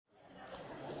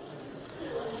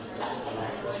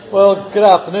Well, good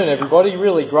afternoon, everybody.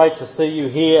 Really great to see you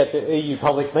here at the EU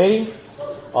Public Meeting.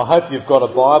 I hope you've got a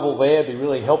Bible there. It'll be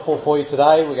really helpful for you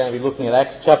today. We're going to be looking at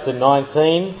Acts chapter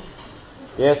 19.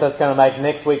 Yes, that's going to make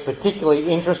next week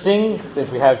particularly interesting, since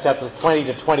we have chapters 20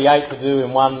 to 28 to do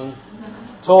in one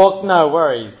talk. No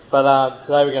worries. But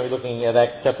today we're going to be looking at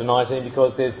Acts chapter 19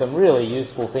 because there's some really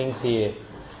useful things here,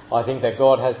 I think, that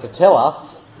God has to tell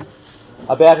us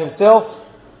about himself,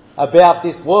 about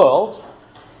this world,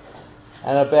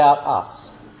 and about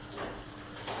us.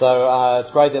 So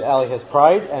it's great that Ali has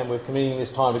prayed, and we're committing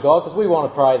this time to God because we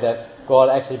want to pray that God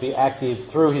actually be active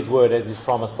through his word as is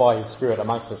promised by his Spirit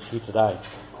amongst us here today.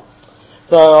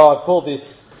 So I've called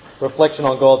this reflection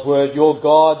on God's word, "Your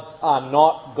gods are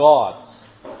not gods.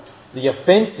 The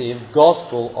offensive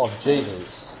gospel of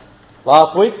Jesus."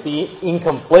 Last week, the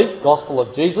incomplete gospel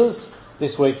of Jesus.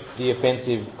 This week, the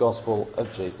offensive gospel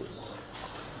of Jesus.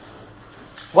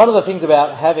 One of the things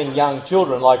about having young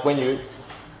children, like when you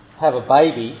have a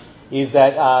baby, is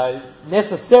that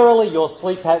necessarily your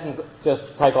sleep patterns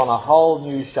just take on a whole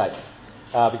new shape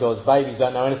because babies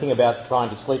don't know anything about trying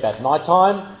to sleep at night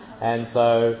time, and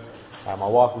so my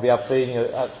wife will be up feeding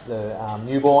the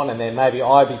newborn, and then maybe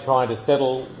I'll be trying to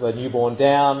settle the newborn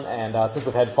down, and since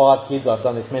we've had 5 kids, I've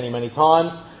done this many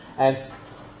times, and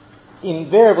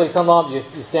invariably sometimes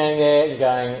you're standing there, you're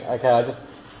going, okay, I just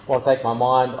want to take my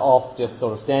mind off just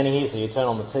sort of standing here, so you turn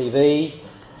on the TV,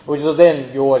 which is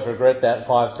then you always regret that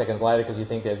 5 seconds later because you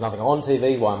think there's nothing on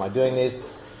TV, why am I doing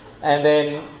this? And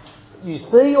then you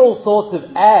see all sorts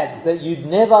of ads that you'd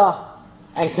never,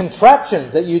 and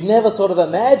contraptions that you'd never sort of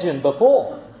imagined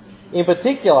before. In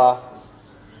particular,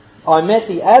 I met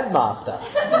the Ad Master.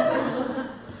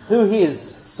 Who here's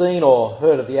seen or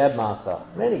heard of the Ad Master?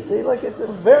 Many. See, like it's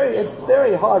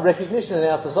very high recognition in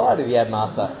our society, the Ad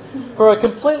Master. For a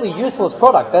completely useless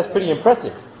product, that's pretty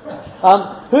impressive.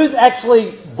 Who's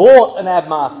actually bought an Ad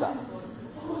Master?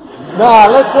 No,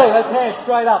 let's see. Let's hand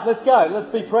straight up. Let's go. Let's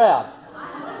be proud.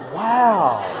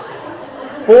 Wow.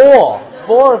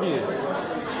 4 of you.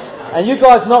 And you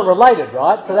guys not related,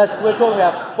 right? So we're talking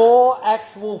about 4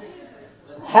 actual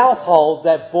households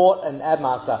that bought an Ad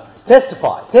Master.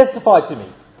 Testify to me.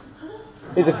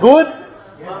 Is it good?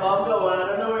 My mum got one. I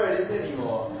don't know where it is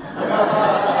anymore.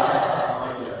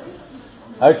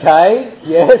 Okay,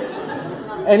 yes.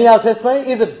 Any other testimony?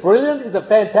 Is it brilliant? Is it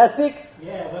fantastic?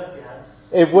 Yeah, it works the ads.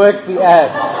 It works the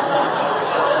ads.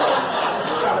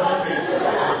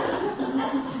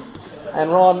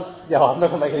 And Ron, I'm not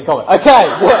going to make any comment. Okay,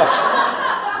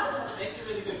 yeah. It makes a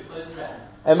really good clothes rack.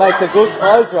 It makes a good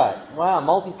clothes rack. Wow,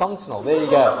 multifunctional. There you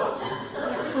go.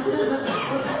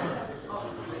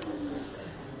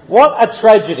 What a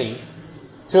tragedy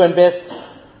to invest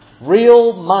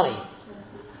real money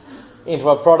into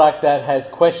a product that has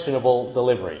questionable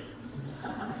delivery.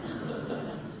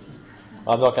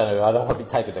 I don't want to be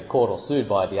taken to court or sued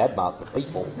by the Ad Master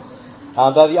people.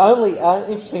 Though the only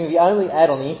ad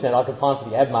on the internet I could find for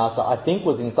the Ad Master, I think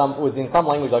was in some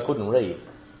language I couldn't read.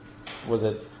 Was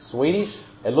it Swedish?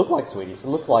 It looked like Swedish. It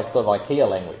looked like sort of IKEA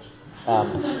language.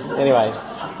 Anyway,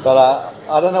 but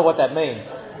I don't know what that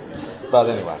means. But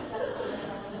anyway.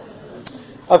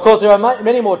 Of course, there are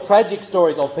many more tragic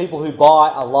stories of people who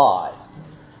buy a lie.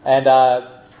 And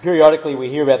periodically we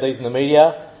hear about these in the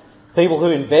media. People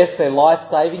who invest their life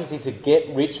savings into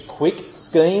get-rich-quick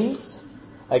schemes.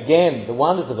 Again, the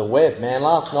wonders of the web, man.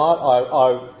 Last night,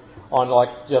 I on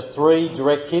like just 3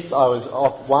 direct hits,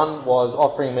 one was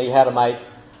offering me how to make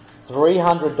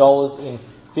 $300 in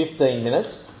 15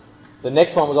 minutes. The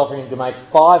next one was offering to make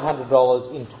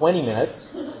 $500 in 20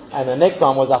 minutes. And the next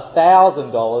one was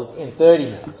 $1,000 in 30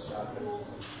 minutes.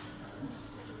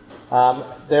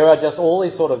 There are just all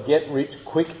these sort of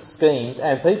get-rich-quick schemes.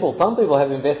 And some people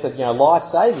have invested, life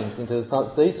savings into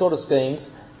these sort of schemes.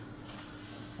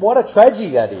 What a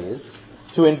tragedy that is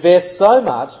to invest so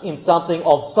much in something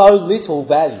of so little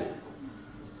value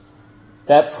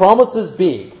that promises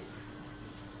big,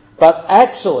 but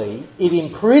actually it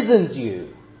imprisons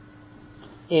you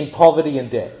in poverty and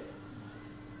debt.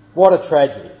 What a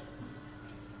tragedy.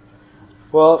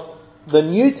 Well, the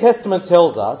New Testament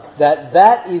tells us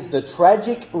that is the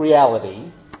tragic reality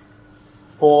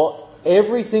for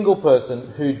every single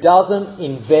person who doesn't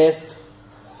invest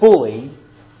fully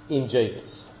in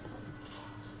Jesus.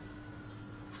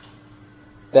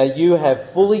 That you have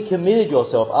fully committed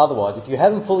yourself, otherwise, if you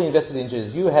haven't fully invested in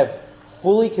Jesus, you have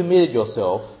fully committed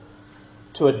yourself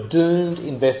to a doomed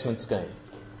investment scheme.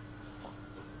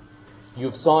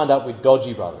 You've signed up with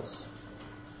dodgy brothers.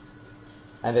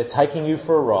 And they're taking you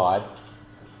for a ride,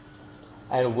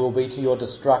 and it will be to your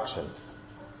destruction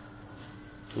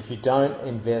if you don't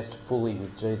invest fully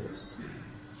with Jesus.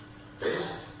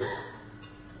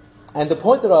 And the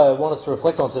point that I want us to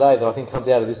reflect on today that I think comes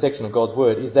out of this section of God's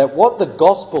Word is that what the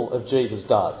gospel of Jesus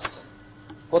does,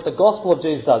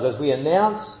 as we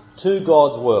announce to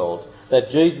God's world that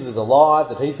Jesus is alive,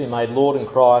 that he's been made Lord in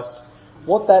Christ,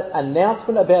 what that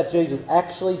announcement about Jesus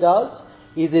actually does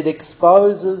is it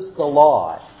exposes the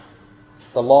lies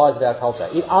of our culture.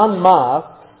 It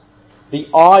unmasks the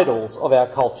idols of our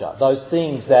culture, those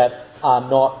things that are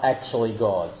not actually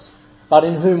God's, but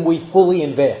in whom we fully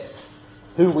invest,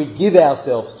 who we give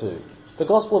ourselves to. The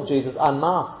gospel of Jesus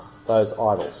unmasks those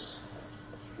idols.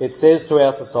 It says to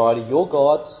our society, your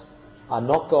gods are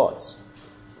not gods.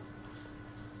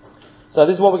 So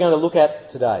this is what we're going to look at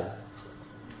today,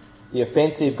 the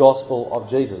offensive gospel of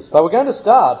Jesus. But we're going to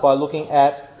start by looking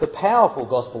at the powerful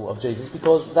gospel of Jesus,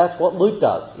 because that's what Luke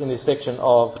does in this section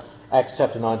of Acts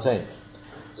chapter 19.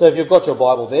 So if you've got your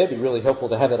Bible there, it'd be really helpful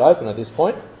to have it open at this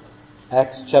point.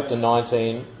 Acts chapter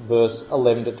 19, verse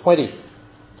 11 to 20.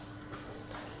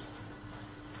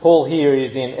 Paul here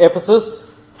is in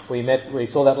Ephesus. We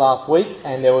saw that last week,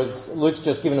 and Luke's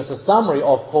just given us a summary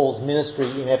of Paul's ministry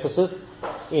in Ephesus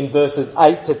in verses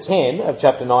 8 to 10 of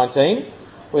chapter 19.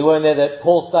 We learn there that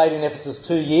Paul stayed in Ephesus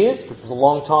 2 years, which was a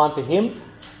long time for him.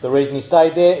 The reason he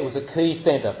stayed there, it was a key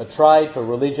centre for trade, for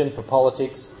religion, for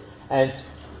politics. And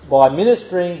by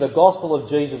ministering the gospel of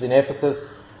Jesus in Ephesus,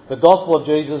 the gospel of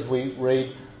Jesus, we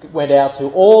read, went out to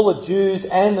all the Jews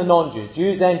and the non-Jews,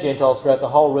 Jews and Gentiles throughout the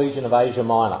whole region of Asia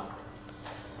Minor.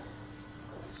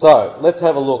 So, let's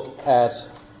have a look at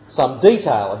some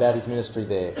detail about his ministry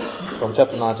there from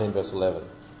chapter 19, verse 11.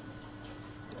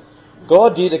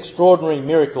 God did extraordinary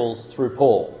miracles through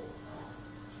Paul,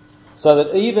 so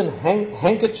that even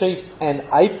handkerchiefs and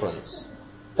aprons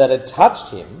that had touched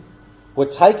him were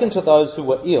taken to those who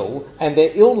were ill, and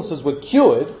their illnesses were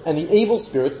cured, and the evil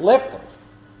spirits left them.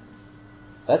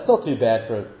 That's not too bad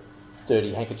for a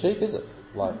dirty handkerchief, is it?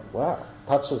 Like, wow,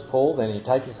 touches Paul, then you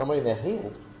take it somewhere and they're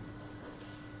healed.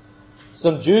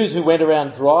 Some Jews who went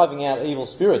around driving out evil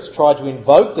spirits tried to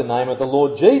invoke the name of the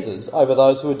Lord Jesus over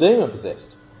those who were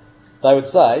demon-possessed. They would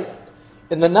say,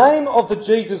 "In the name of the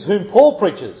Jesus whom Paul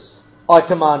preaches, I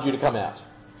command you to come out."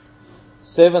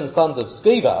 7 sons of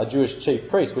Sceva, a Jewish chief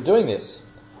priest, were doing this.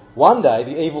 One day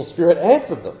the evil spirit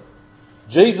answered them,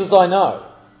 "Jesus I know,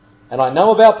 and I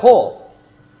know about Paul,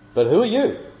 but who are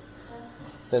you?"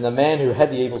 Then the man who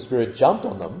had the evil spirit jumped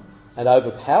on them and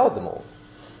overpowered them all.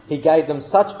 He gave them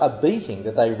such a beating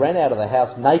that they ran out of the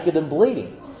house naked and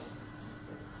bleeding.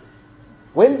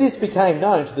 When this became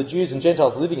known to the Jews and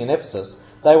Gentiles living in Ephesus,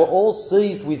 they were all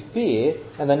seized with fear,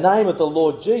 and the name of the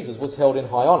Lord Jesus was held in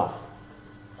high honour.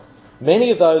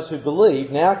 Many of those who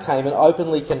believed now came and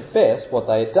openly confessed what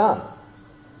they had done.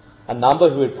 A number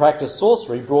who had practiced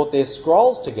sorcery brought their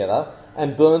scrolls together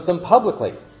and burnt them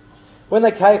publicly. When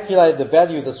they calculated the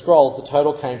value of the scrolls, the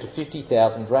total came to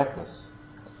 50,000 drachmas.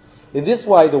 In this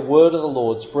way, the word of the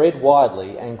Lord spread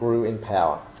widely and grew in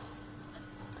power.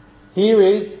 Here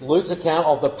is Luke's account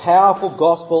of the powerful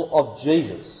gospel of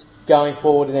Jesus going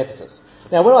forward in Ephesus.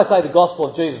 Now, when I say the gospel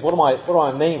of Jesus, what do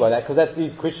I mean by that? Because that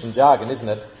is Christian jargon, isn't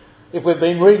it? If we've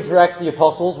been reading through Acts of the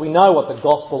Apostles, we know what the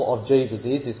gospel of Jesus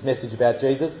is, this message about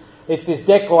Jesus. It's this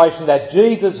declaration that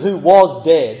Jesus, who was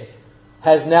dead,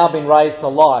 has now been raised to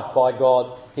life by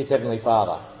God, his heavenly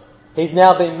Father. He's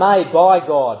now been made by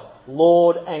God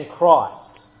Lord and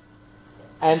Christ.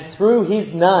 And through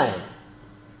his name,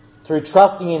 through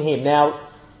trusting in him, now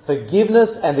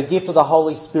forgiveness and the gift of the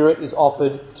Holy Spirit is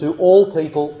offered to all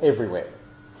people everywhere.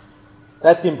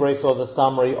 That's in brief sort of the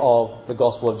summary of the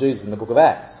gospel of Jesus in the book of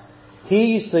Acts. Here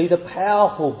you see the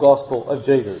powerful gospel of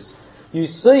Jesus. You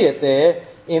see it there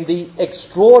in the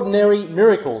extraordinary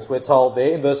miracles, we're told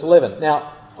there in verse 11.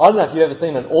 Now, I don't know if you've ever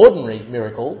seen an ordinary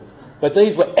miracle, but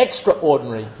these were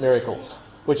extraordinary miracles,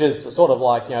 which is sort of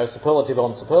like, superlative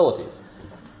on superlative.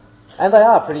 And they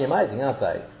are pretty amazing, aren't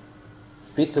they?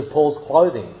 Bits of Paul's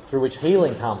clothing through which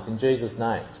healing comes in Jesus'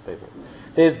 name to people.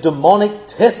 There's demonic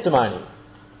testimony.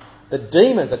 The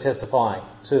demons are testifying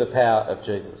to the power of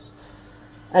Jesus.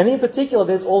 And in particular,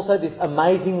 there's also this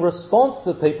amazing response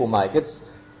that people make. It's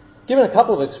given a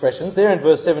couple of expressions. There in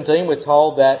verse 17, we're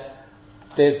told that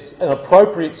there's an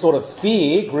appropriate sort of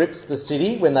fear grips the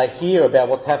city when they hear about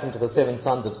what's happened to the 7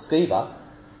 sons of Sceva.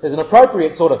 There's an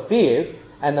appropriate sort of fear,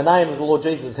 and the name of the Lord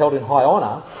Jesus is held in high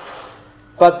honour.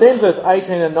 But then verse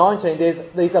 18 and 19, there's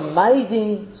these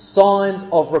amazing signs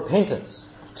of repentance,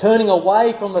 turning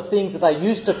away from the things that they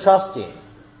used to trust in.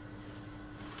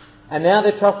 And now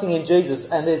they're trusting in Jesus,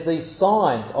 and there's these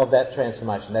signs of that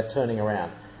transformation, that turning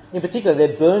around. In particular,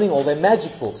 they're burning all their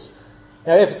magic books.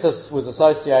 Now, Ephesus was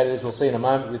associated, as we'll see in a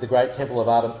moment, with the great temple of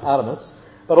Artemis.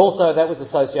 but also that was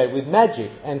associated with magic,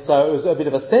 and so it was a bit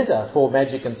of a centre for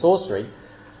magic and sorcery.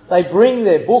 They bring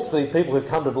their books, these people who've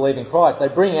come to believe in Christ, they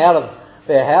bring out of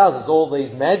their houses all these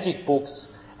magic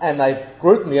books and they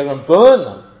group them together and burn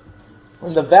them.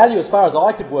 And the value, as far as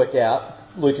I could work out,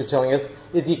 Luke is telling us,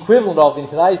 is the equivalent of, in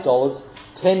today's dollars,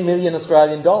 10 million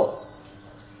Australian dollars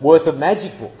worth of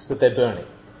magic books that they're burning.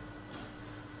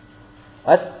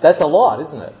 That's a lot,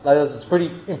 isn't it? It's a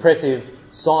pretty impressive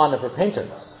sign of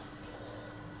repentance.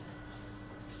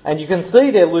 And you can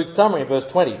see there Luke's summary in verse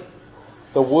 20.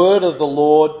 The word of the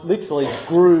Lord literally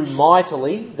grew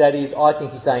mightily. That is, I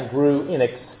think he's saying grew in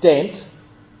extent,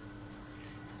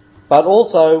 but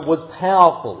also was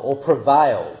powerful or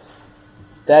prevailed.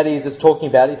 That is, it's talking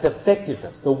about its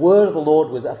effectiveness. The word of the Lord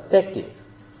was effective.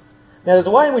 Now, there's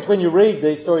a way in which when you read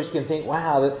these stories you can think,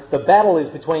 wow, the battle is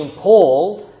between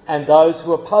Paul and those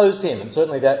who oppose him. And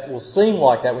certainly that will seem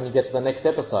like that when you get to the next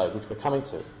episode, which we're coming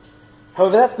to.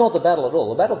 However, that's not the battle at all.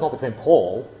 The battle's not between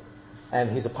Paul and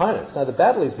his opponents. No, the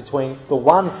battle is between the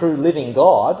one true living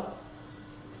God,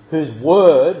 whose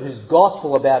word, whose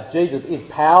gospel about Jesus is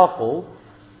powerful,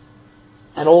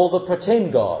 and all the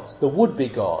pretend gods, the would-be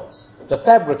gods, the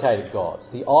fabricated gods,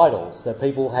 the idols that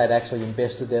people had actually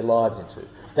invested their lives into.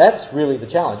 That's really the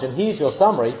challenge. And here's your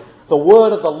summary. The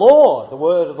word of the Lord, the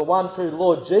word of the one true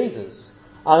Lord Jesus,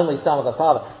 only Son of the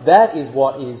Father. That is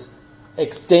what is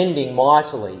extending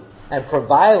mightily and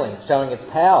prevailing, showing its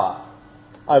power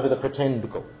over the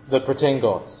pretend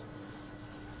gods.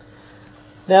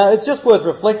 Now, it's just worth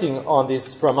reflecting on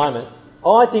this for a moment.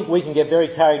 I think we can get very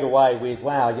carried away with,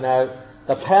 wow,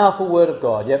 the powerful word of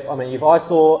God. Yep, I mean, if I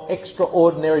saw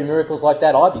extraordinary miracles like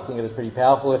that, I'd be thinking it was pretty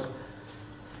powerful.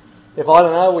 If I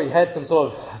don't know, we had some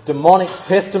sort of demonic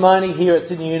testimony here at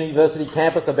Sydney University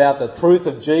campus about the truth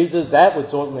of Jesus, that would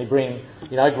certainly bring,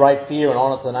 great fear and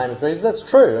honour to the name of Jesus. That's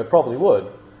true, it probably would.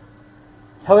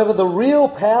 However, the real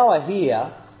power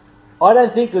here, I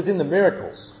don't think was in the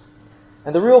miracles.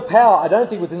 And the real power, I don't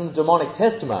think was in the demonic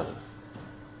testimony.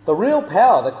 The real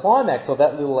power, the climax of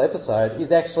that little episode,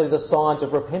 is actually the signs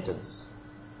of repentance.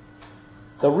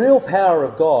 The real power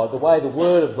of God, the way the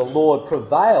word of the Lord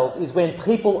prevails, is when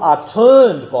people are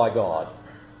turned by God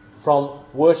from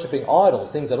worshipping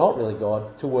idols, things that are not really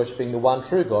God, to worshipping the one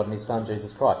true God and his Son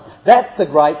Jesus Christ. That's the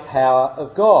great power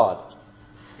of God.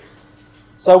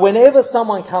 So whenever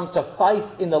someone comes to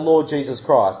faith in the Lord Jesus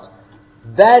Christ,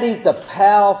 that is the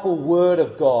powerful word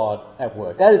of God at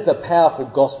work. That is the powerful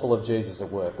gospel of Jesus at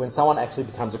work, when someone actually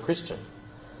becomes a Christian.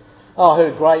 I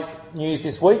heard great news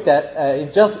this week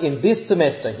that just in this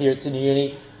semester here at Sydney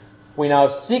Uni, we know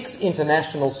of 6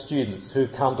 international students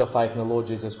who've come to faith in the Lord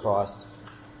Jesus Christ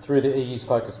through the EU's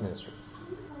Focus Ministry.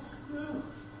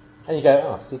 And you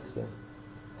go, 6, yeah.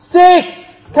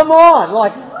 6! Come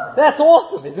on! That's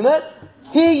awesome, isn't it?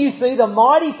 Here you see the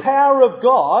mighty power of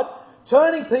God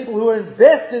turning people who are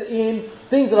invested in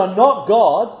things that are not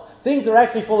God's, things that are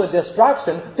actually full of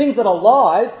destruction, things that are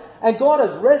lies, and God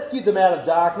has rescued them out of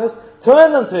darkness,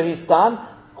 turned them to his Son,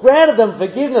 granted them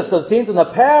forgiveness of sins and the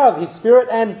power of his Spirit,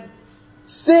 and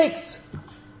 6.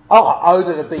 Oh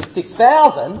that it be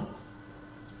 6,000.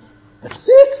 But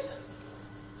 6?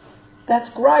 That's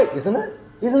great, isn't it?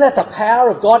 Isn't that the power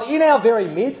of God in our very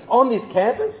midst, on this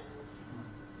campus?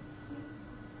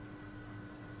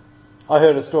 I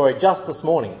heard a story just this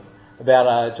morning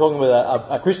about talking with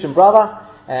a Christian brother,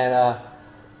 and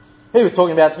he was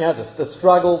talking about the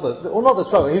struggle, not the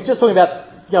struggle. He was just talking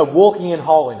about walking in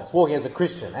holiness, walking as a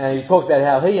Christian, and he talked about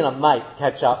how he and a mate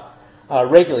catch up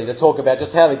regularly to talk about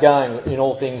just how they're going in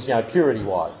all things purity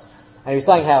wise. And he was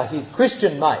saying how his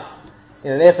Christian mate,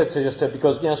 in an effort to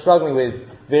because struggling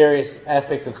with various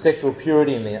aspects of sexual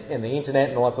purity in the internet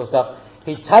and all that sort of stuff,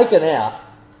 he'd taken out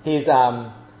his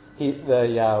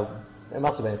it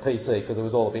must have been a PC because it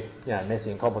was all a bit,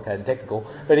 messy and complicated and technical.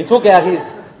 But he took out his,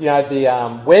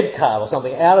 the web card or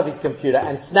something out of his computer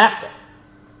and snapped it.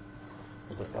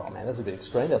 I thought, oh man, that's a bit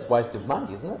extreme. That's wasted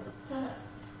money, isn't it?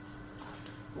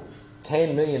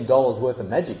 $10 million worth of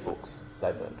magic books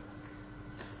they burned.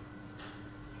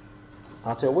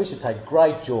 I tell you, we should take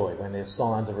great joy when there's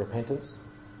signs of repentance.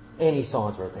 Any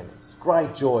signs of repentance.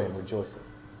 Great joy and rejoicing.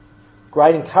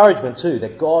 Great encouragement too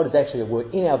that God is actually at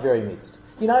work in our very midst.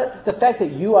 The fact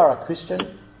that you are a Christian,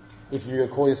 if you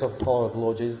call yourself a follower of the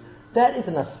Lord Jesus, that is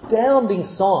an astounding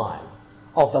sign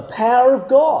of the power of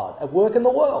God at work in the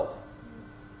world.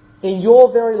 In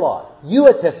your very life, you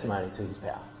are testimony to his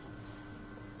power.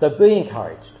 So be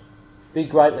encouraged. Be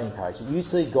greatly encouraged that you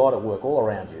see God at work all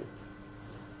around you.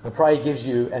 And pray he gives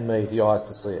you and me the eyes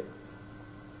to see it.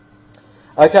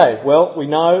 Okay, well, we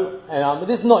know, and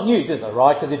this is not news, is it,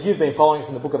 right? Because if you've been following us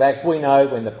in the book of Acts, we know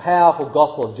when the powerful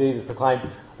gospel of Jesus proclaimed,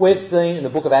 we've seen in the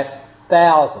book of Acts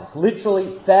thousands,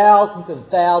 literally thousands and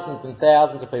thousands and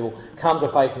thousands of people come to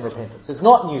faith and repentance. It's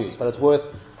not news, but it's worth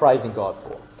praising God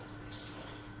for.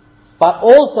 But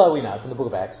also we know from the book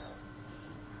of Acts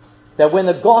that when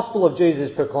the gospel of Jesus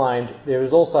is proclaimed, there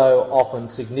is also often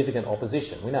significant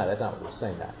opposition. We know that, don't we? We've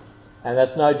seen that. And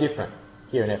that's no different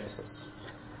here in Ephesus.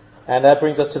 And that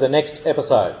brings us to the next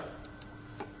episode,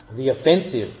 the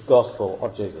offensive gospel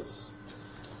of Jesus.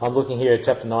 I'm looking here at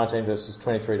chapter 19, verses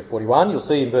 23 to 41. You'll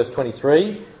see in verse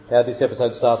 23 how this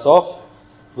episode starts off.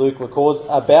 Luke records,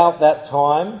 about that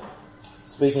time,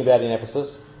 speaking about in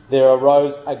Ephesus, there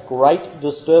arose a great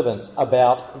disturbance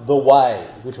about the way,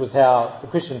 which was how the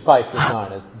Christian faith was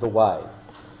known as the way.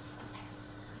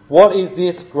 What is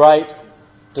this great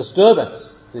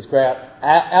disturbance, this great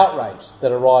outrage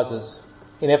that arises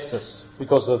in Ephesus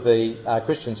because of the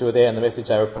Christians who were there and the message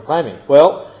they were proclaiming?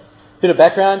 Well, a bit of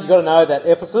background, you've got to know that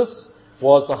Ephesus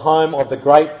was the home of the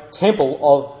great temple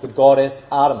of the goddess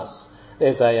Artemis.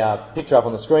 There's a picture up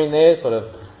on the screen there, sort of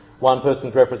one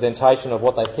person's representation of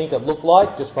what they think it looked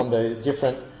like, just from the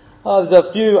different... there's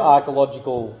a few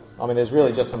archaeological... there's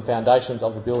really just some foundations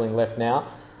of the building left now,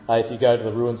 if you go to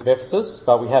the ruins of Ephesus,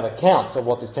 but we have accounts of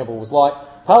what this temple was like,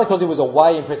 partly because it was a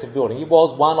way impressive building. It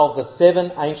was one of the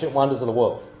 7 ancient wonders of the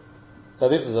world. So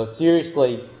this is a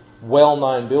seriously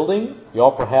well-known building, the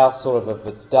Opera House sort of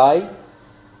its day.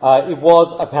 It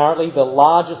was apparently the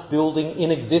largest building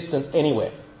in existence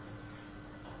anywhere.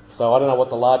 So I don't know what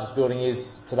the largest building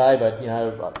is today,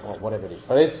 but, whatever it is.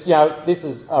 But it's, this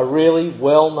is a really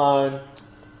well-known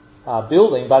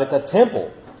building, but it's a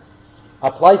temple,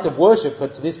 a place of worship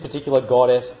to this particular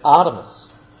goddess Artemis.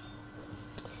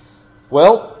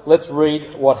 Well, let's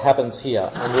read what happens here.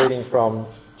 I'm reading from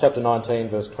chapter 19,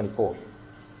 verse 24.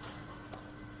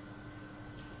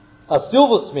 A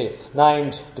silversmith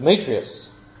named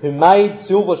Demetrius, who made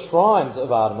silver shrines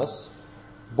of Artemis,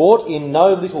 brought in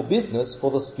no little business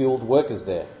for the skilled workers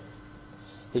there.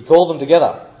 He called them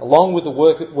together, along with the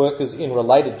workers in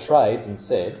related trades, and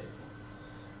said,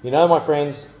 "You know, my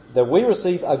friends, that we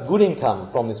receive a good income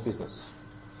from this business.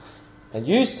 And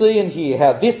you see and hear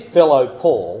how this fellow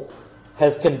Paul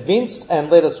has convinced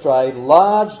and led astray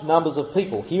large numbers of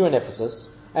people here in Ephesus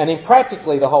and in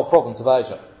practically the whole province of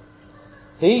Asia.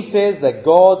 He says that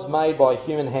gods made by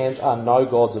human hands are no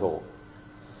gods at all.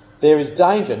 There is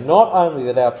danger not only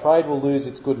that our trade will lose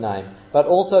its good name, but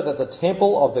also that the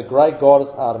temple of the great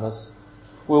goddess Artemis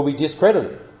will be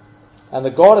discredited, and the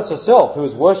goddess herself, who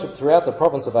is worshipped throughout the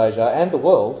province of Asia and the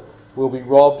world, will be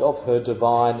robbed of her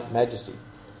divine majesty."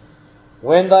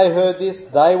 When they heard this,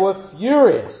 they were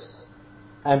furious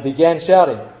and began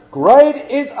shouting, "Great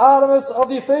is Artemis of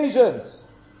the Ephesians!"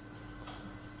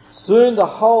 Soon the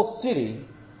whole city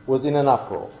was in an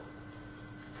uproar.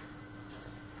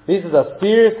 This is a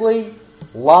seriously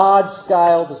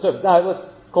large-scale disturbance. No, let's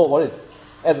call it what it is.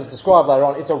 As it's described later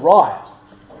on, it's a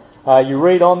riot. You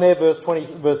read on there, verse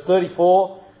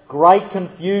 34, great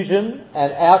confusion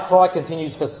and outcry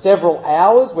continues for several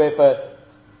hours, where for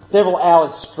several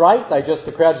hours straight,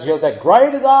 the crowd just yells out,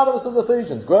 "Great is Artemis of the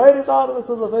Ephesians! Great is Artemis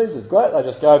of the Ephesians!" Great. They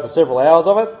just go for several hours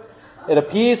of it. It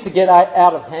appears to get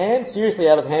out of hand, seriously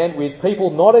out of hand, with people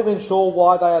not even sure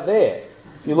why they are there.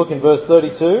 If you look in verse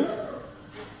 32,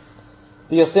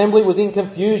 the assembly was in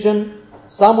confusion.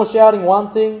 Some were shouting one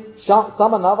thing,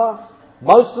 some another.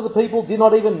 Most of the people did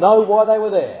not even know why they were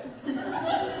there.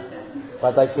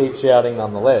 But they keep shouting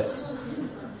nonetheless.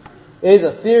 It is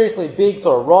a seriously big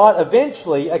sort of riot.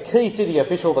 Eventually, a key city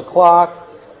official, the clerk,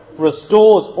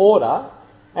 restores order.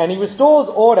 And he restores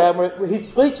order, and his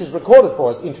speech is recorded for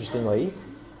us, interestingly.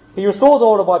 He restores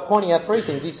order by pointing out 3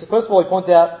 things. First of all, he points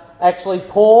out, actually,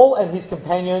 Paul and his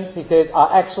companions, he says, are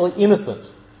actually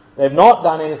innocent. They've not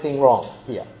done anything wrong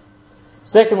here.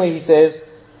 Secondly, he says,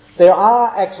 there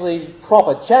are actually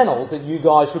proper channels that you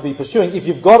guys should be pursuing. If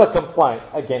you've got a complaint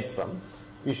against them,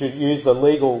 you should use the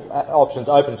legal options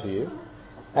open to you.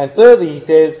 And thirdly, he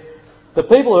says, the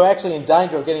people who are actually in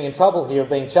danger of getting in trouble here of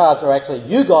being charged are actually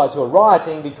you guys who are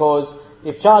rioting, because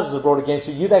if charges are brought against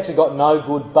you, you've actually got no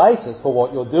good basis for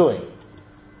what you're doing.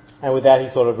 And with that, he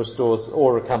sort of restores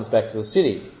order, comes back to the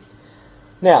city.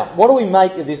 Now, what do we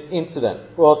make of this incident?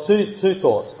 Well, two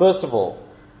thoughts. First of all,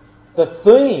 the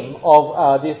theme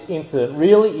of this incident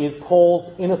really is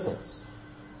Paul's innocence.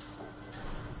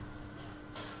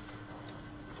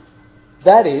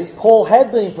 That is, Paul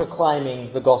had been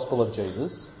proclaiming the gospel of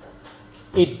Jesus.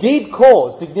 It did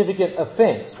cause significant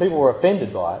offence. People were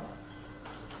offended by it.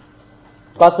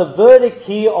 But the verdict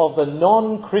here of the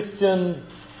non-Christian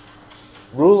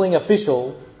ruling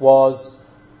official was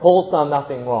Paul's done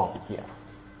nothing wrong here.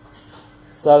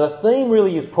 So the theme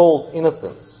really is Paul's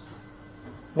innocence.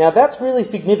 Now that's really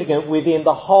significant within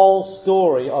the whole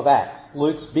story of Acts,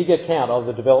 Luke's big account of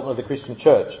the development of the Christian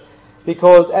church.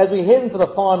 Because as we head into the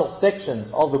final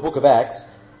sections of the book of Acts,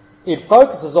 it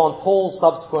focuses on Paul's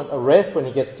subsequent arrest when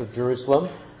he gets to Jerusalem,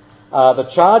 the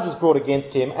charges brought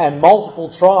against him, and multiple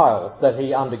trials that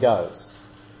he undergoes.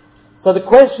 So the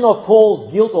question of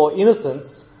Paul's guilt or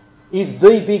innocence is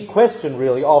the big question,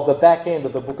 really, of the back end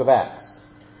of the book of Acts.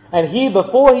 And here,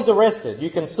 before he's arrested, you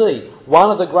can see one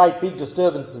of the great big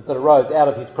disturbances that arose out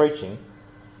of his preaching,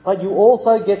 but you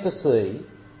also get to see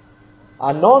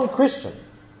a non-Christian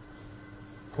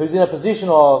who's in a position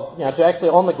of, to actually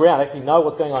on the ground, actually know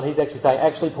what's going on. He's actually saying,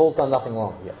 actually, Paul's done nothing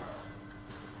wrong here.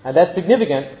 And that's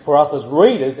significant for us as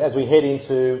readers as we head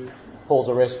into Paul's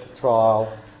arrest,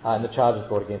 trial, and the charges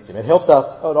brought against him. It helps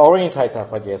us, it orientates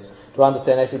us, I guess, to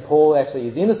understand actually Paul actually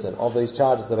is innocent of these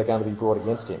charges that are going to be brought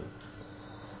against him.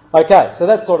 Okay, so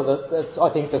that's sort of that's, I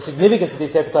think, the significance of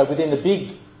this episode within the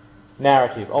big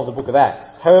narrative of the book of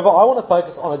Acts. However, I want to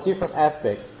focus on a different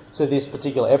aspect to this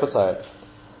particular episode.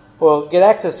 We'll get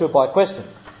access to it by question.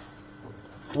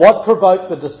 What provoked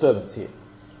the disturbance here?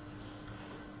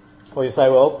 Well, you say,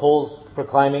 well, Paul's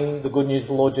proclaiming the good news of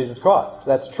the Lord Jesus Christ.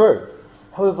 That's true.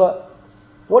 However,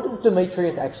 what does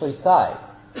Demetrius actually say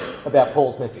about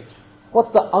Paul's message?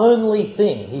 What's the only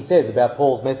thing he says about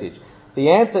Paul's message?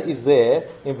 The answer is there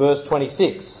in verse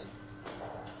 26.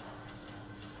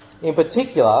 In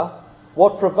particular,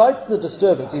 what provokes the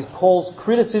disturbance is Paul's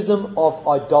criticism of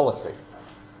idolatry.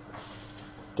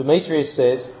 Demetrius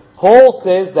says, Paul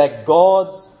says that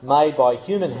gods made by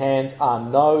human hands are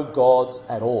no gods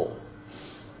at all.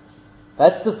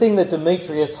 That's the thing that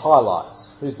Demetrius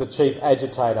highlights, who's the chief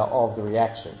agitator of the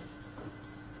reaction.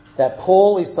 That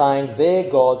Paul is saying their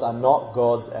gods are not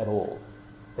gods at all.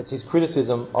 It's his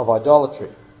criticism of idolatry.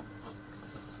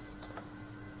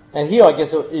 And here, I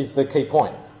guess, is the key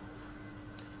point.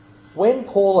 When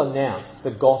Paul announced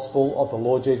the gospel of the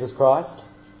Lord Jesus Christ,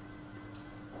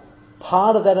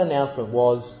 part of that announcement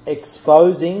was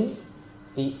exposing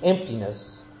the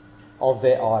emptiness of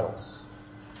their idols.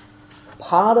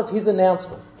 Part of his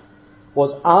announcement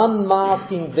was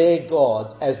unmasking their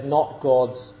gods as not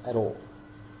gods at all.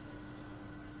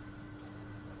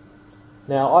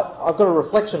 Now, I've got a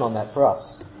reflection on that for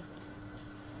us.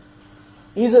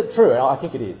 Is it true, and I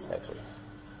think it is actually,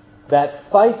 that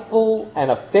faithful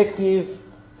and effective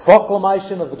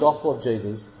proclamation of the gospel of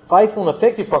Jesus, faithful and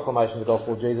effective proclamation of the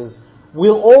gospel of Jesus,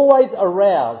 will always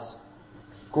arouse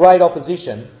great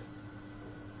opposition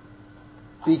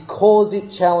because it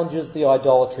challenges the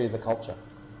idolatry of the culture?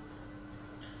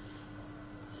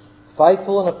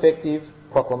 Faithful and effective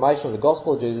proclamation of the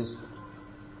gospel of Jesus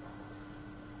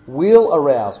will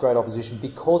arouse great opposition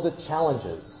because it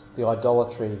challenges the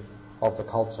idolatry of the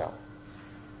culture.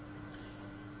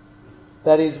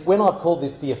 That is, when I've called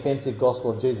this the offensive gospel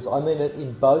of Jesus, I mean it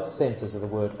in both senses of the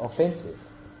word offensive.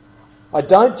 I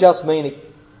don't just mean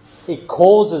it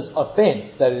causes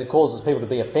offence, that is, it causes people to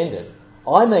be offended.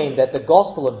 I mean that the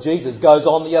gospel of Jesus goes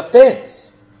on the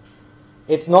offence.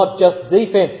 It's not just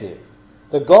defensive.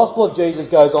 The gospel of Jesus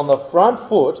goes on the front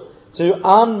foot to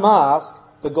unmask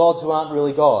the gods who aren't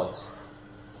really gods,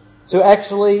 to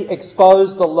actually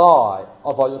expose the lie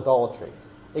of idolatry.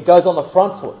 It goes on the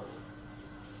front foot.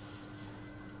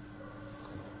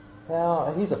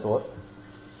 Now, here's a thought.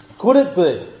 Could it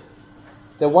be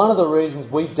that one of the reasons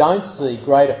we don't see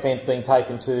great offence being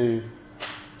taken to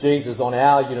Jesus on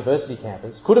our university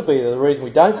campus, could it be that the reason we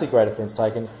don't see great offence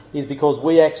taken is because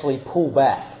we actually pull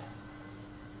back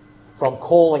from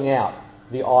calling out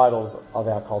the idols of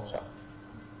our culture?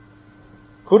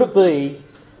 Could it be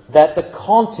that the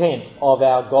content of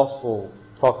our gospel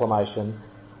proclamation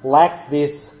lacks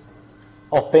this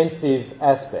offensive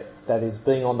aspect, that is,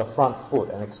 being on the front foot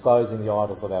and exposing the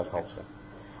idols of our culture?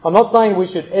 I'm not saying we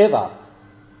should ever,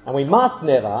 and we must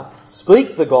never,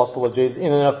 speak the gospel of Jesus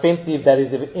in an offensive, that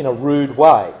is, in a rude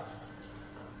way.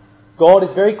 God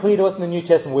is very clear to us in the New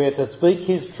Testament. We are to speak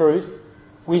his truth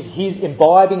with his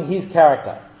imbibing his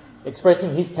character,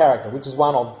 expressing his character, which is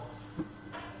one of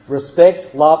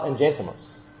respect, love and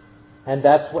gentleness. And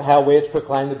that's how we're to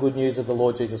proclaim the good news of the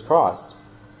Lord Jesus Christ.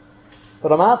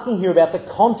 But I'm asking here about the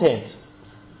content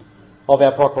of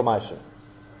our proclamation.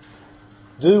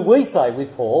 Do we say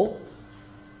with Paul,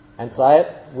 and say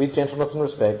it with gentleness and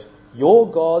respect, your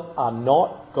gods are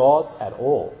not gods at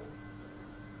all?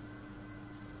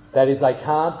 That is, they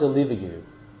can't deliver you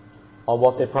on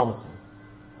what they're promising.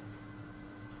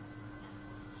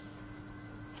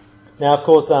 Now, of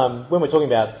course, when we're talking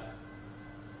about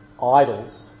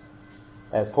idols,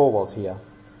 as Paul was here.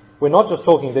 We're not just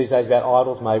talking these days about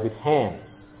idols made with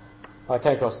hands. I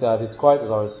came across this quote as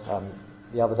I was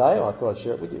the other day. I thought I'd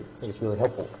share it with you. I think it's really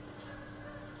helpful.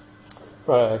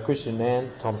 For a Christian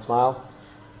man, Tom Smale,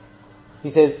 he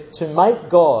says, "To make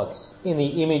gods in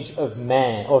the image of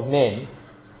men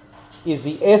is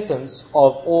the essence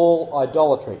of all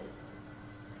idolatry.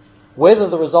 Whether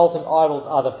the resultant idols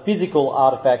are the physical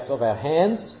artefacts of our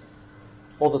hands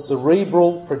or the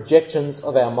cerebral projections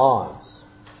of our minds.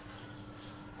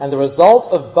 And the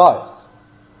result of both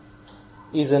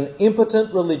is an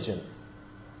impotent religion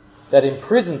that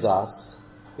imprisons us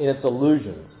in its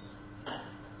illusions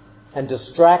and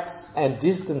distracts and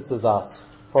distances us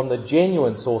from the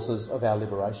genuine sources of our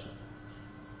liberation."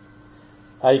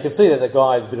 You can see that the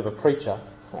guy is a bit of a preacher.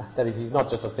 That is, he's not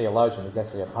just a theologian, he's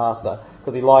actually a pastor,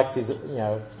 because he likes his,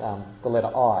 the letter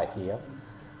I here.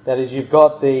 That is, you've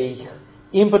got the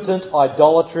impotent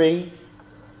idolatry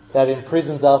that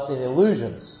imprisons us in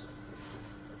illusions.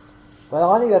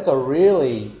 Well, I think that's a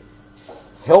really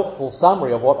helpful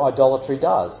summary of what idolatry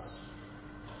does.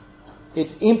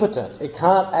 It's impotent. It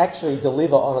can't actually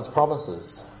deliver on its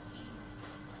promises.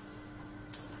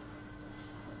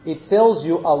 It sells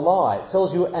you a lie. It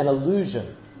sells you an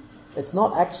illusion. It's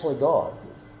not actually God.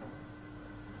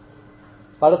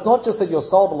 But it's not just that you're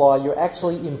sold a lie, you're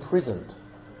actually imprisoned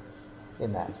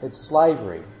in that. It's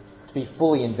slavery to be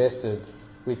fully invested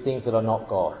with things that are not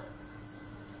God.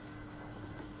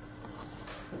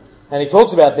 And he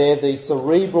talks about there the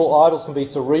cerebral idols can be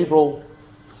cerebral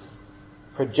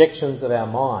projections of our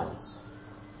minds.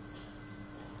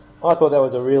 I thought that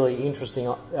was a really interesting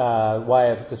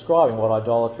way of describing what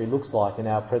idolatry looks like in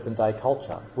our present day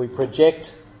culture. We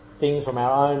project things from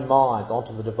our own minds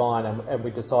onto the divine and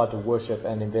we decide to worship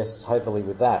and invest heavily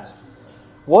with that.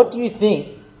 What do you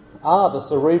think are the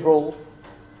cerebral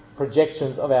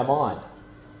projections of our mind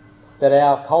that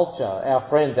our culture, our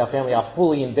friends, our family are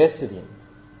fully invested in?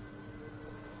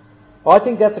 I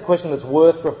think that's a question that's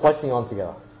worth reflecting on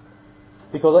together.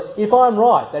 Because if I'm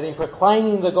right that in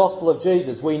proclaiming the gospel of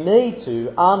Jesus we need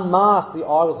to unmask the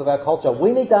idols of our culture,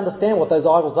 we need to understand what those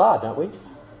idols are, don't we?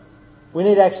 We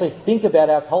need to actually think about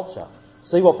our culture,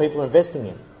 see what people are investing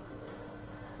in.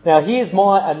 Now here's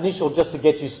my initial, just to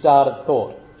get you started,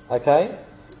 thought. Okay?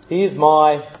 Here's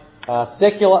my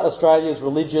secular Australia's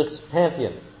religious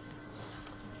pantheon.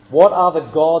 What are the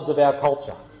gods of our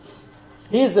culture?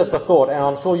 Here's just a thought, and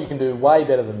I'm sure you can do way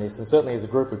better than this, and certainly as a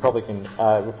group we probably can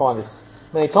refine this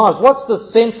many times. What's the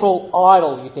central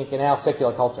idol, you think, in our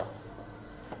secular culture?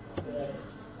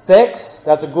 Sex.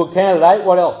 That's a good candidate.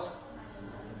 What else?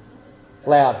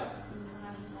 Loud.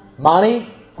 Money.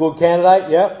 Good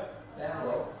candidate. Yep.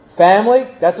 Family.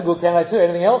 That's a good candidate too.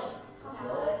 Anything else?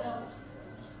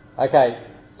 Okay.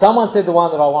 Someone said the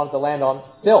one that I wanted to land on.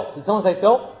 Self. Did someone say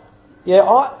self? Yeah,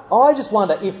 I just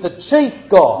wonder if the chief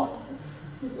god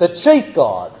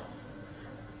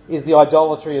is the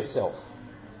idolatry of self.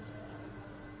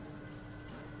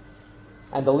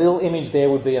 And the little image there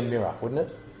would be a mirror, wouldn't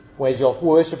it? Where you're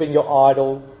worshipping your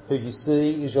idol, who you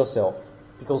see is yourself.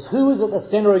 Because who is at the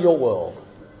centre of your world?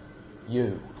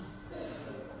 You.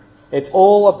 It's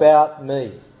all about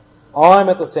me. I'm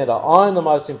at the centre. I'm the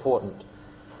most important.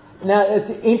 Now, it's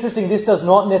interesting, this does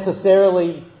not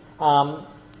necessarily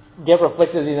get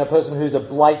reflected in a person who's a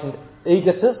blatant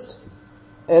egotist.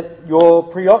 Your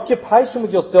preoccupation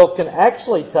with yourself can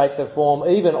actually take the form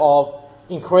even of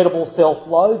incredible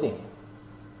self-loathing,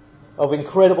 of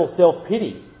incredible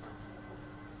self-pity.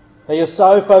 That you're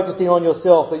so focused in on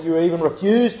yourself that you even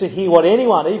refuse to hear what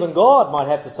anyone, even God, might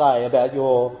have to say about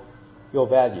your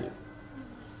value.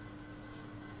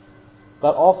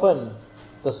 But often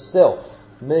the self,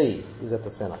 me, is at the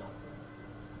centre.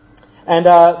 And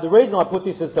the reason I put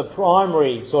this as the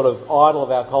primary sort of idol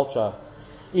of our culture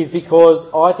is because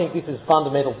I think this is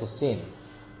fundamental to sin.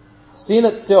 Sin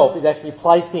itself is actually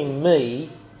placing me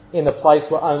in the place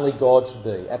where only God should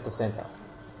be, at the centre.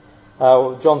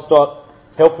 John Stott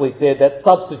helpfully said that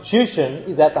substitution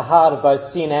is at the heart of both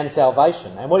sin and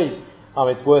salvation. And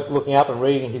it's worth looking up and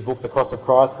reading his book, The Cross of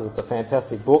Christ, because it's a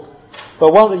fantastic book.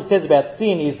 But what he says about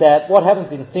sin is that what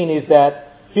happens in sin is that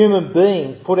human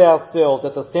beings put ourselves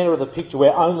at the centre of the picture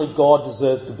where only God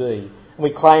deserves to be. And we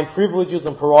claim privileges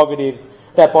and prerogatives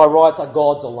that by rights are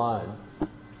God's alone,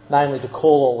 namely to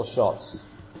call all the shots.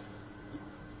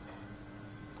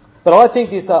 But I think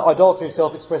this idolatry of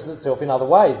self expresses itself in other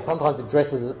ways. Sometimes it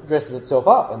dresses itself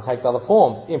up and takes other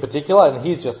forms. In particular, and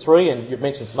here's just three, and you've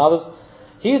mentioned some others.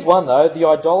 Here's one though, the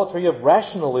idolatry of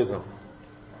rationalism.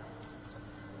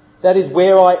 That is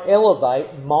where I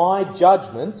elevate my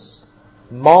judgments,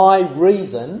 my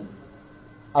reason,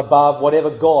 above whatever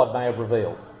God may have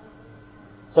revealed.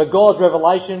 So God's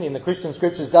revelation in the Christian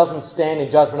scriptures doesn't stand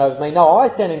in judgment over me. No, I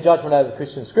stand in judgment over the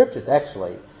Christian scriptures,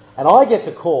 actually. And I get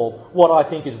to call what I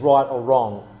think is right or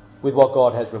wrong with what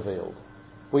God has revealed.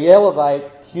 We elevate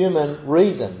human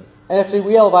reason. And actually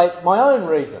we elevate my own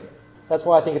reason. That's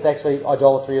why I think it's actually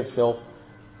idolatry of self,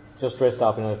 just dressed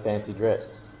up in a fancy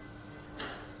dress.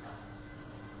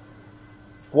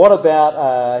 What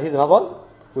about, here's another one,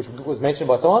 which was mentioned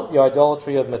by someone, the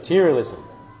idolatry of materialism.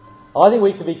 I think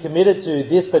we can be committed to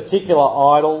this particular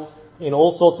idol in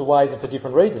all sorts of ways and for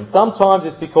different reasons. Sometimes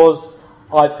it's because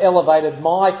I've elevated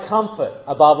my comfort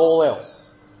above all else.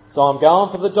 So I'm going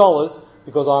for the dollars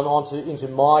because I'm into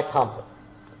my comfort.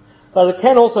 But it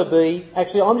can also be,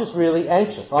 actually, I'm just really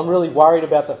anxious. I'm really worried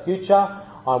about the future.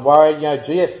 I'm worried,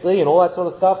 GFC and all that sort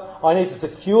of stuff. I need to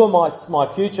secure my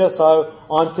future, so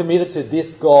I'm committed to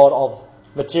this God of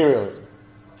materialism.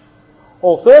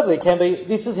 Or thirdly, it can be,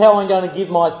 this is how I'm going to give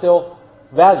myself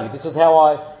value. This is how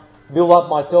I build up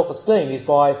my self-esteem, is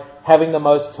by having the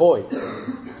most toys.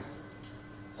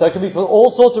 So it can be for all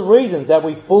sorts of reasons that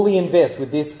we fully invest with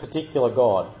this particular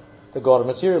God, the God of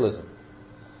materialism.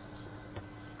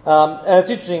 And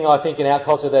it's interesting, I think, in our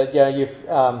culture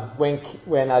that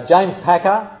when James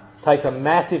Packer takes a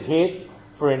massive hit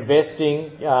for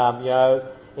investing,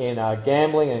 in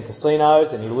gambling and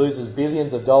casinos, and he loses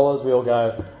billions of dollars, we all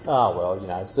go, oh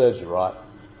well, it serves you right.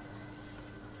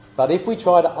 But if we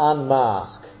try to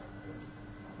unmask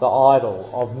the idol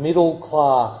of middle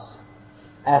class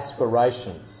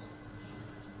aspirations,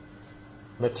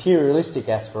 materialistic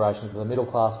aspirations of the middle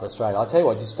class of Australia, I tell you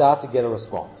what, you start to get a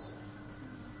response.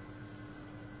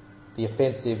 The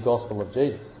offensive gospel of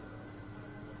Jesus.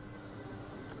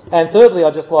 And thirdly,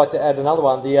 I'd just like to add another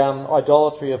one, the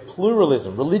idolatry of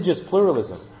pluralism, religious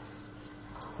pluralism.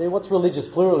 See, what's religious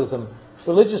pluralism?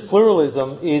 Religious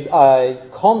pluralism is a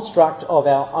construct of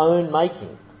our own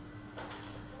making.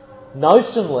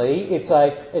 Notionally, it's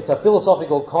a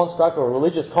philosophical construct or a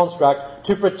religious construct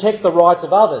to protect the rights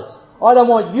of others. I don't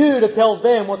want you to tell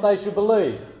them what they should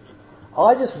believe.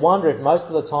 I just wonder if most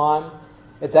of the time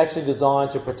it's actually designed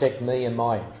to protect me and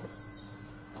my interests.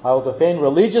 I will defend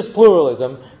religious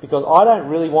pluralism because I don't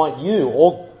really want you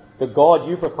or the God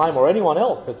you proclaim or anyone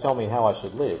else to tell me how I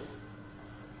should live.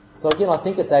 So again, I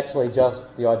think it's actually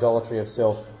just the idolatry of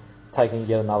self taking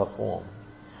yet another form.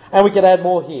 And we could add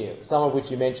more here, some of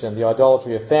which you mentioned, the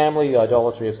idolatry of family, the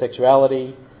idolatry of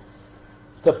sexuality.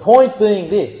 The point being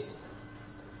this: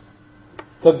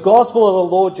 the gospel of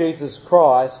the Lord Jesus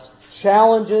Christ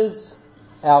challenges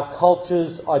our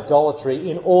culture's idolatry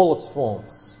in all its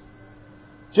forms.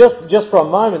 Just for a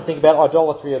moment, think about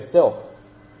idolatry of self.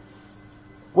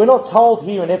 We're not told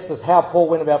here in Ephesus how Paul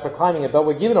went about proclaiming it, but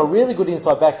we're given a really good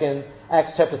insight back in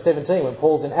Acts chapter 17 when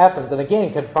Paul's in Athens and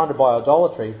again confronted by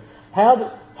idolatry. How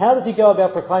does he go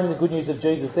about proclaiming the good news of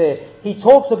Jesus there? He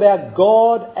talks about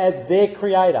God as their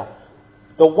creator.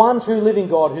 The one true living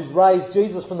God who's raised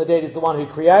Jesus from the dead is the one who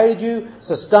created you,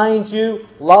 sustains you,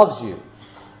 loves you.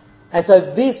 And so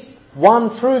this one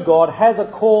true God has a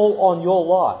call on your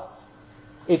life.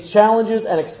 It challenges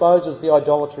and exposes the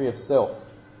idolatry of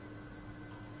self.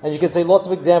 And you can see lots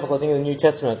of examples, I think, in the New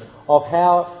Testament of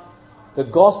how the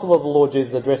gospel of the Lord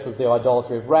Jesus addresses the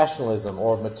idolatry of rationalism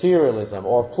or of materialism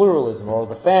or of pluralism or of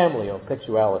the family or of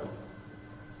sexuality.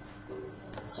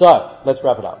 So, let's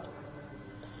wrap it up.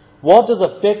 What does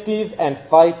effective and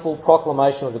faithful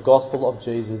proclamation of the gospel of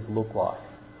Jesus look like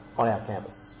on our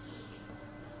campus?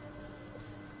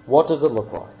 What does it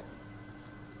look like?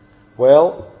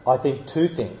 Well, I think two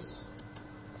things.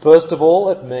 First of all,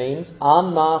 it means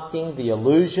unmasking the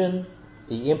illusion,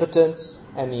 the impotence,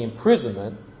 and the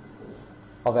imprisonment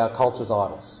of our culture's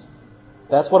idols.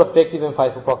 That's what effective and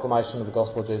faithful proclamation of the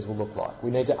gospel of Jesus will look like.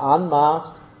 We need to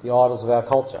unmask the idols of our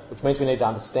culture, which means we need to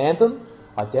understand them,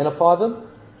 identify them,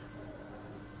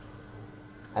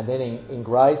 and then in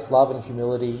grace, love and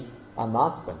humility,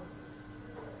 unmask them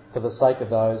for the sake of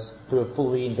those who have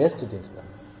fully invested into them.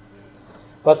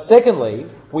 But secondly,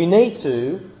 we need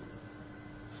to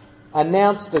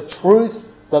announce the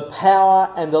truth, the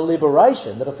power and the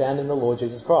liberation that are found in the Lord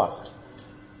Jesus Christ.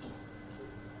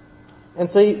 And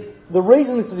see, the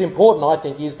reason this is important, I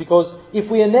think, is because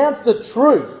if we announce the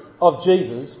truth of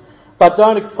Jesus but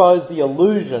don't expose the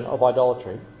illusion of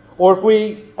idolatry, or if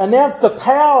we announce the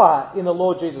power in the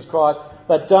Lord Jesus Christ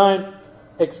but don't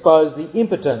expose the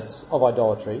impotence of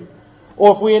idolatry,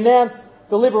 or if we announce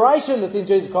the liberation that's in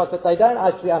Jesus Christ but they don't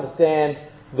actually understand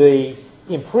the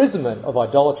imprisonment of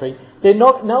idolatry, then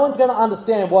no one's going to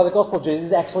understand why the gospel of Jesus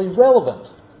is actually relevant.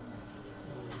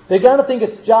 They're going to think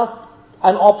it's just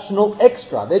an optional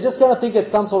extra. They're just going to think it's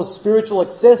some sort of spiritual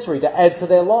accessory to add to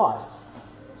their life.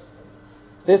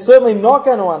 they're certainly not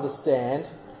going to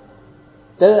understand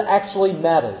that it actually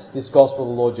matters, this gospel of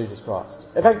the Lord Jesus Christ.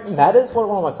 In fact, it matters? What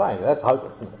am I saying? That's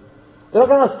hopeless, isn't it? They're not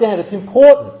going to understand it's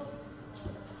important.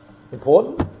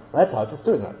 Important? That's hopeless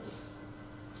too, isn't it?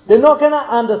 They're not going to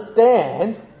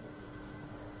understand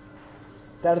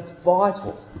that it's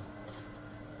vital.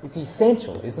 It's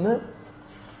essential, isn't it?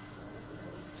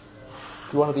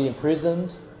 Do you want to be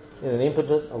imprisoned in an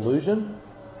impotent illusion?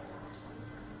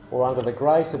 Or under the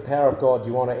grace and power of God, do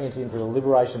you want to enter into the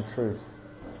liberation, truth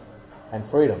and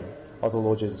freedom of the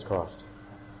Lord Jesus Christ?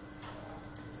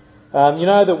 You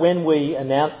know that when we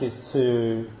announce this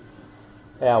to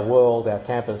our world, our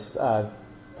campus,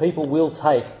 people will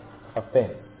take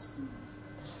offence.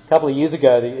 A couple of years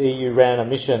ago, the EU ran a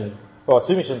mission, or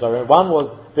two missions I remember. One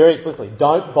was very explicitly,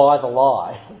 don't buy the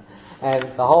lie. And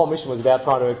the whole mission was about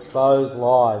trying to expose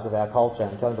lies of our culture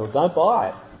and telling people, don't buy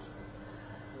it.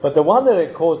 But the one that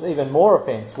it caused even more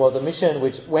offence was a mission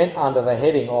which went under the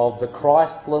heading of the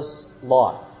Christless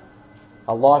life,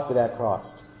 a life without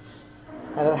Christ.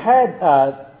 And it had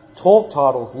talk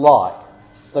titles like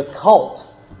The Cult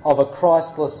of a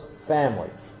Christless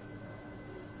Family.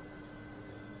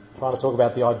 Trying to talk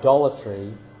about the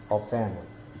idolatry of family.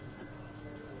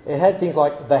 It had things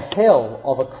like The Hell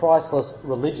of a Christless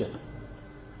Religion.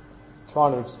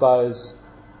 Trying to expose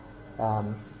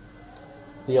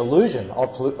the illusion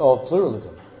of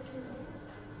pluralism.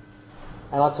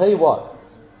 And I'll tell you what,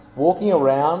 walking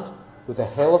around with the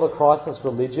hell of a Christless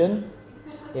religion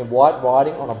in white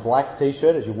writing on a black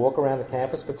t-shirt as you walk around the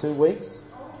campus for 2 weeks,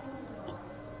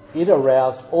 it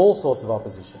aroused all sorts of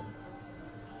opposition.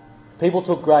 People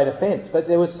took great offence, but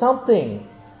there was something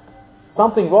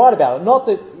right about it. Not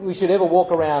that we should ever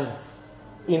walk around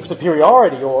in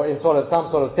superiority or in some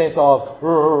sort of sense of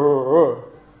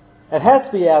it has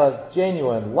to be out of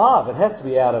genuine love. It has to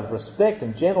be out of respect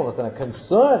and gentleness and a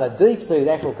concern, a deep-seated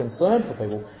actual concern for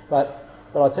people. But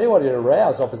I tell you what, it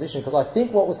aroused opposition, because I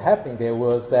think what was happening there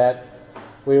was that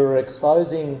we were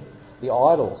exposing the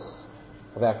idols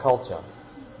of our culture.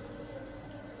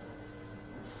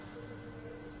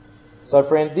 So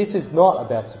friend, this is not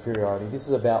about superiority, this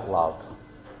is about love.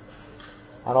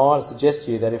 And I want to suggest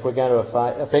to you that if we're going to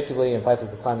effectively and faithfully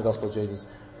proclaim the gospel of Jesus,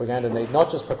 we're going to need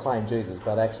not just proclaim Jesus,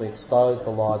 but actually expose the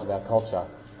lies of our culture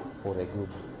for their good.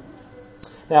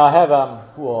 Now I have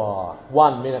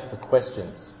 1 minute for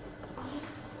questions.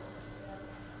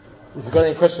 If you've got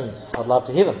any questions, I'd love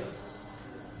to hear them.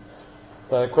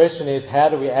 So the question is, how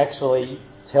do we actually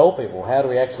tell people, how do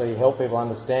we actually help people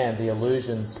understand the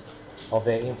illusions of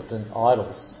their impotent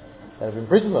idols that have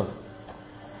imprisoned them?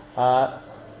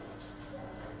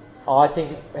 I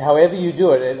think however you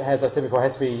do it, as I said before,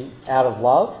 has to be out of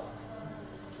love,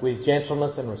 with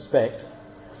gentleness and respect,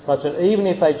 such that even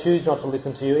if they choose not to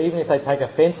listen to you, even if they take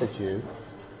offence at you,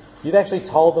 you've actually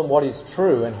told them what is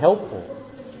true and helpful.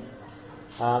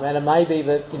 And it may be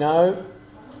that,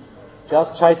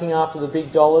 just chasing after the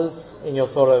big dollars in your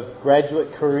sort of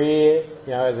graduate career,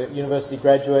 as a university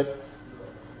graduate,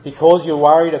 because you're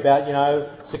worried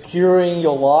about, securing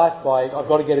your life by, I've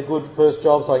got to get a good first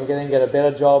job so I can then get a better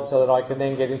job so that I can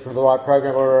then get into the right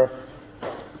program.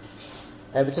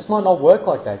 And it just might not work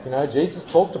like that. Jesus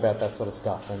talked about that sort of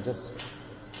stuff and just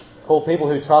called people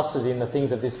who trusted in the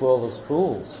things of this world as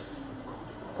fools,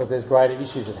 because there's greater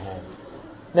issues at hand.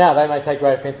 Now, they may take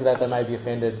great offence to that, they may be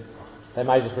offended, they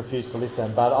may just refuse to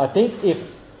listen. But I think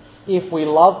if we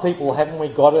love people, haven't we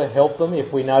got to help them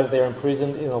if we know that they're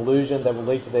imprisoned in an illusion that will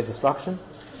lead to their destruction?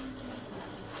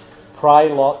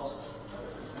 Pray lots,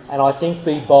 and I think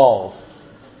be bold.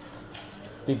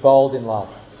 Be bold in love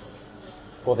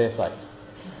for their sakes.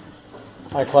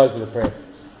 I close with a prayer.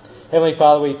 Heavenly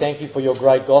Father, we thank you for your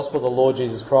great gospel, the Lord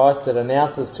Jesus Christ, that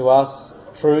announces to us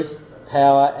truth,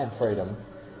 power and freedom.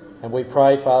 And we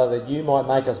pray, Father, that you might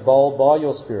make us bold by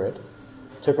your Spirit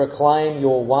to proclaim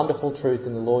your wonderful truth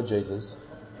in the Lord Jesus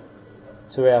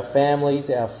to our families,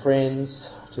 our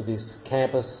friends, to this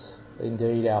campus,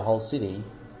 indeed our whole city,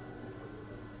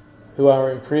 who are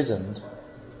imprisoned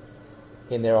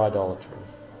in their idolatry.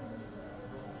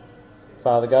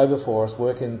 Father, go before us,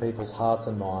 work in people's hearts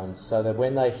and minds, so that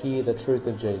when they hear the truth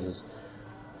of Jesus,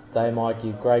 they might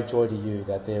give great joy to you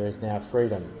that there is now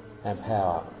freedom and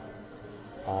power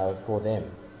for them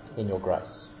in your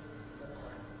grace.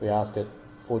 We ask it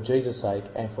for Jesus' sake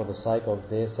and for the sake of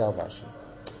their salvation.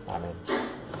 Amen.